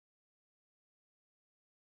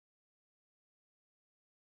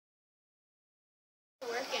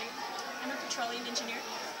work in? I'm a petroleum engineer.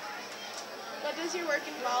 What does your work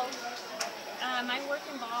involve? My work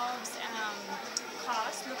involves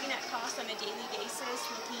looking at costs on a daily basis,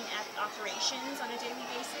 looking at operations on a daily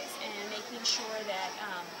basis, and making sure that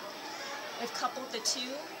we've coupled the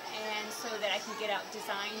two, and so that I can get out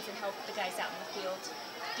designs and help the guys out in the field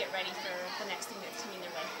get ready for the next thing that's coming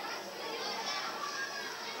their way.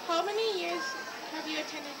 How many years have you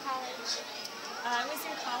attended college? I was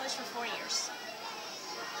in college for 4 years.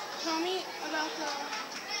 Tell me about the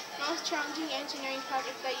most challenging engineering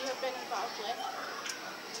project that you have been involved with.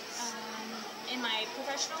 In my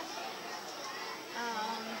professional,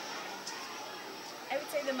 I would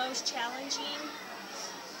say the most challenging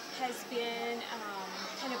has been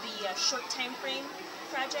kind of the short time frame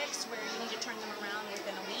projects where you need to turn them around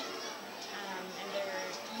within a week, and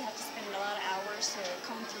you have to spend a lot of hours to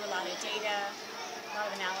comb through a lot of data, a lot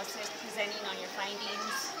of analysis, presenting on your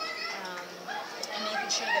findings, and making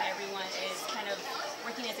sure that everyone is kind of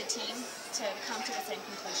working as a team to come to the same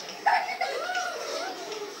conclusion.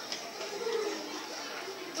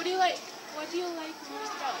 What do you like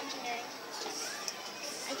most about engineering?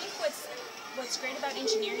 I think what's great about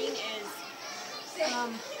engineering is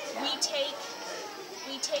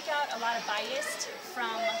we take out a lot of bias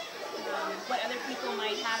from what other people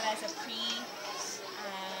might have as a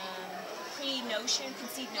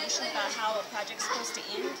conceived notion about how a project's supposed to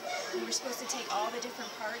end. And we're supposed to take all the different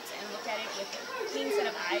parts and look at it with a clean set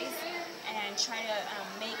of eyes and try to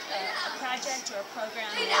make a project or a program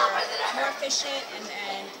more efficient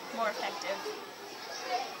and more effective.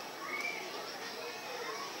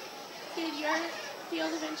 Did your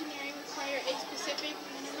field of engineering require a specific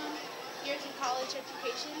minimum years of college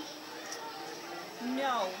education?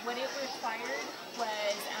 No, what it required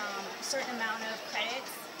was a certain amount of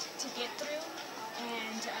credits to get through,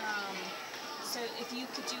 and so if you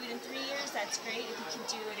could do it in 3 years, that's great. If you can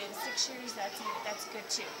do it in 6 years, that's good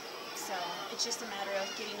too. So it's just a matter of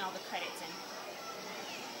getting all the credits in.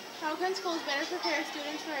 How can schools better prepare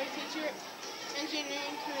students for a future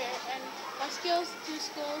engineering career, and what skills do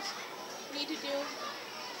schools need to do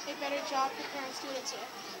a better job preparing students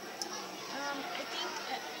with? I think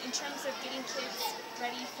in terms of getting students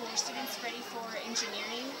ready for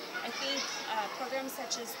engineering, I think programs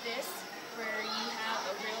such as this, where you have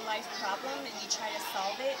a real life problem and you try to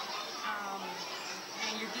solve it,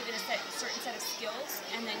 and you're given a certain set of skills,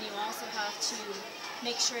 and then you also have to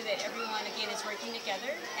make sure that everyone, again, is working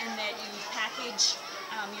together, and that you package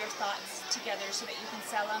your thoughts together so that you can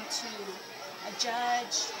sell them to a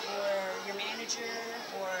judge or your manager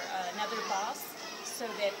or another boss, so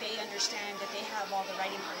that they understand that they have all the right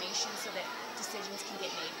information so that decisions can get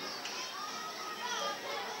made.